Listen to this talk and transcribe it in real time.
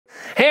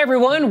Hey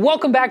everyone,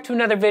 welcome back to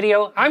another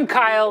video. I'm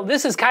Kyle,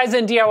 this is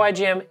Kaizen DIY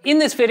Gym. In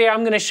this video,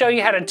 I'm gonna show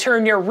you how to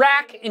turn your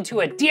rack into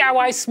a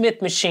DIY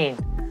Smith machine.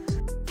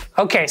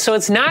 Okay, so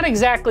it's not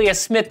exactly a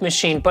Smith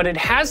machine, but it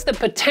has the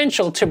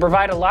potential to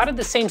provide a lot of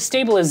the same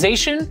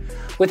stabilization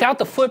without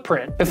the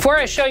footprint. Before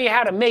I show you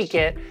how to make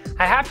it,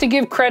 I have to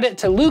give credit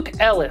to Luke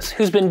Ellis,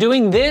 who's been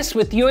doing this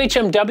with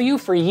UHMW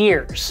for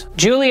years.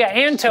 Julia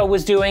Anto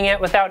was doing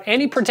it without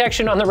any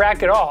protection on the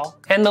rack at all.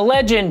 And the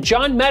legend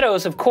John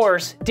Meadows, of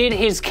course, did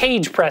his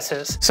cage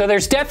presses. So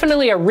there's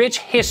definitely a rich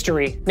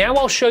history. Now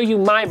I'll show you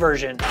my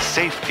version.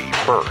 Safety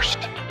first.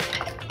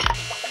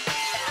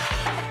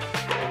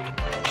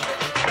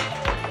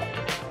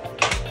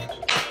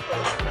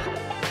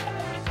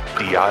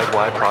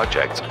 DIY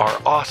projects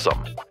are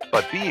awesome,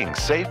 but being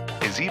safe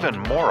is even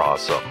more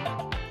awesome.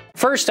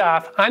 First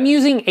off, I'm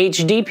using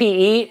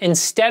HDPE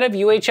instead of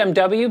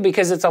UHMW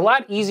because it's a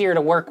lot easier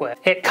to work with.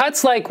 It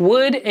cuts like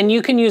wood and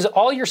you can use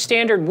all your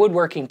standard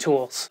woodworking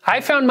tools. I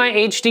found my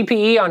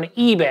HDPE on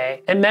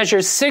eBay. It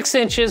measures 6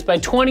 inches by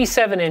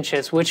 27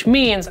 inches, which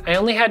means I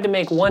only had to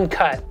make one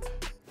cut.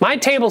 My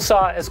table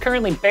saw is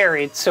currently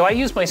buried, so I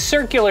use my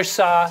circular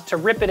saw to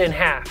rip it in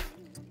half.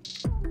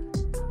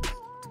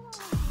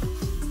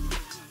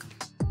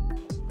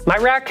 My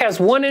rack has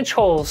 1-inch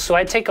holes, so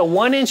I take a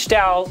 1-inch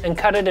dowel and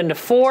cut it into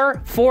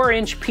 4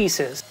 4-inch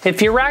pieces.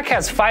 If your rack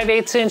has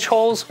 5/8 inch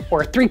holes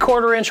or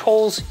 3/4 inch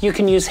holes, you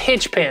can use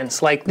hitch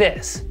pins like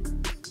this.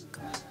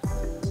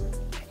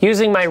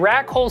 Using my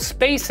rack hole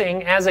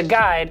spacing as a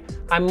guide,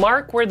 I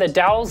mark where the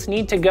dowels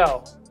need to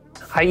go.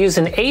 I use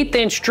an 1/8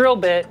 inch drill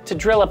bit to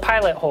drill a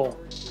pilot hole.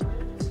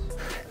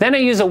 Then I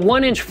use a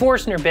 1-inch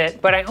Forstner bit,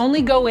 but I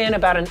only go in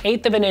about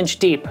 1/8 of an inch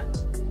deep.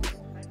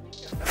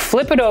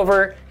 Flip it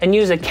over and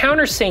use a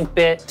countersink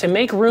bit to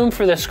make room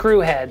for the screw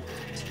head.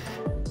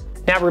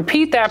 Now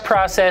repeat that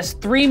process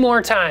 3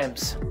 more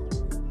times.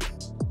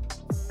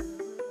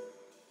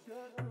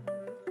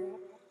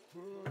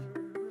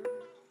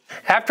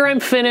 After I'm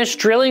finished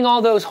drilling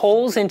all those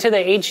holes into the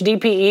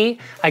HDPE,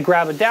 I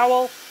grab a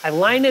dowel, I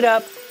line it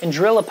up, and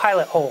drill a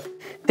pilot hole.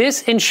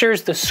 This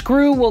ensures the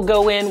screw will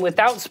go in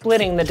without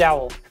splitting the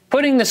dowel.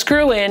 Putting the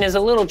screw in is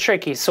a little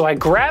tricky, so I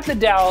grab the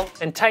dowel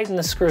and tighten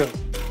the screw.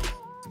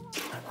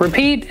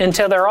 Repeat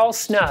until they're all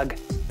snug.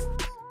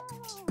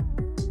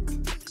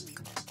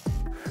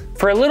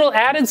 For a little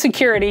added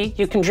security,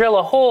 you can drill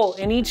a hole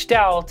in each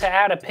dowel to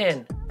add a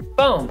pin.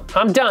 Boom,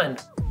 I'm done.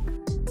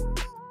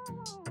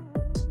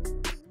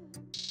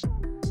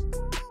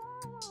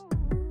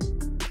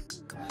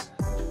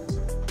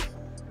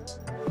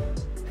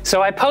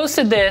 So I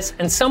posted this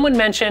and someone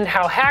mentioned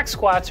how hack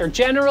squats are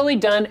generally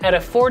done at a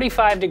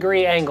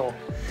 45-degree angle.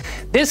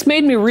 This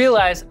made me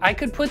realize I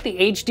could put the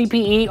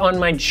HDPE on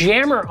my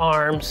jammer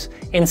arms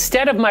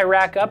instead of my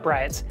rack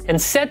uprights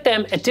and set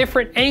them at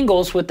different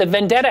angles with the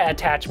Vendetta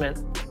attachment.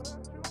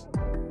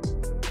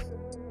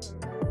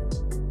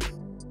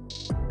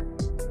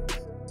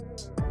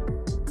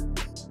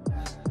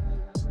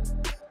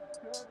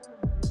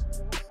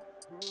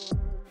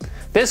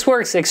 This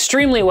works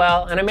extremely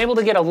well and I'm able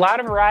to get a lot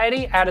of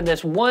variety out of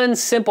this one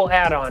simple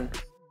add-on.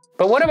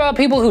 But what about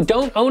people who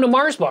don't own a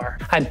Mars bar?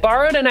 I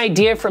borrowed an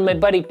idea from my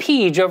buddy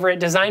Peej over at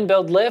Design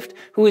Build Lift,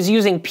 who was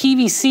using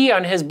PVC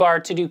on his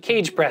bar to do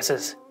cage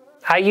presses.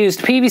 I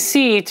used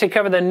PVC to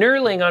cover the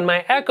knurling on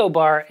my Echo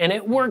bar and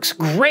it works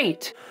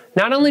great.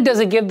 Not only does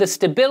it give the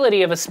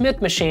stability of a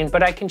Smith machine,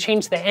 but I can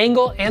change the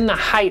angle and the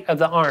height of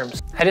the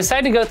arms. I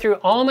decided to go through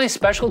all my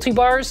specialty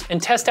bars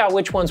and test out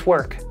which ones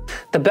work.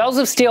 The Bells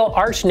of Steel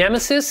Arch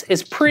Nemesis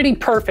is pretty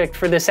perfect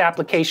for this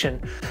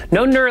application.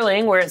 No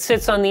knurling where it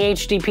sits on the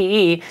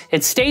HDPE,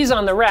 it stays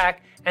on the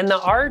rack, and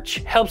the arch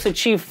helps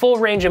achieve full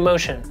range of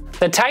motion.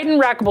 The Titan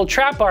Rackable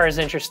trap bar is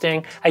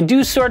interesting. I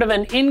do sort of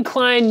an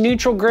incline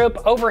neutral grip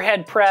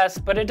overhead press,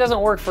 but it doesn't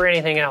work for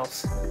anything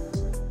else.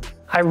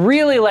 I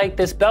really like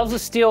this Bells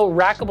of Steel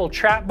Rackable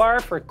trap bar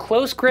for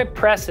close grip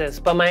presses,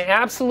 but my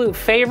absolute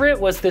favorite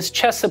was this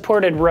chest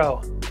supported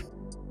row.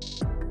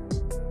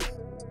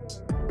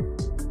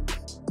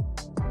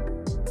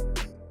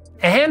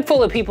 A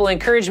handful of people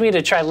encouraged me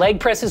to try leg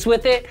presses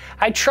with it.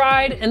 I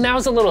tried and that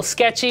was a little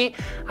sketchy.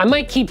 I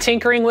might keep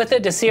tinkering with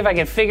it to see if I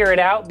can figure it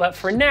out, but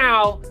for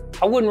now,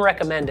 I wouldn't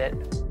recommend it.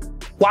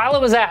 While I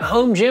was at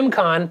Home Gym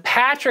Con,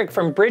 Patrick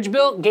from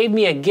Bridgebuilt gave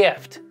me a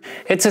gift.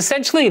 It's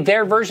essentially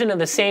their version of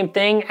the same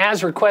thing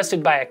as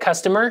requested by a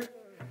customer.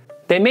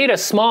 They made a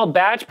small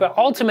batch, but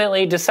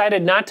ultimately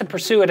decided not to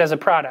pursue it as a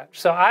product.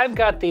 So I've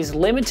got these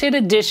limited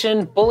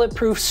edition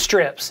bulletproof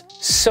strips.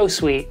 So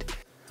sweet.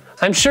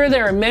 I'm sure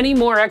there are many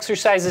more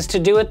exercises to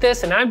do with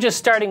this and I'm just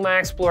starting my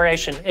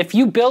exploration. If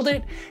you build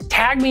it,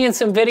 tag me in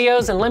some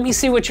videos and let me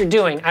see what you're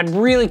doing. I'm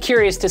really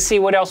curious to see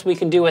what else we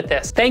can do with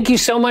this. Thank you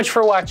so much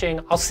for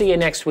watching. I'll see you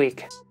next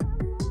week.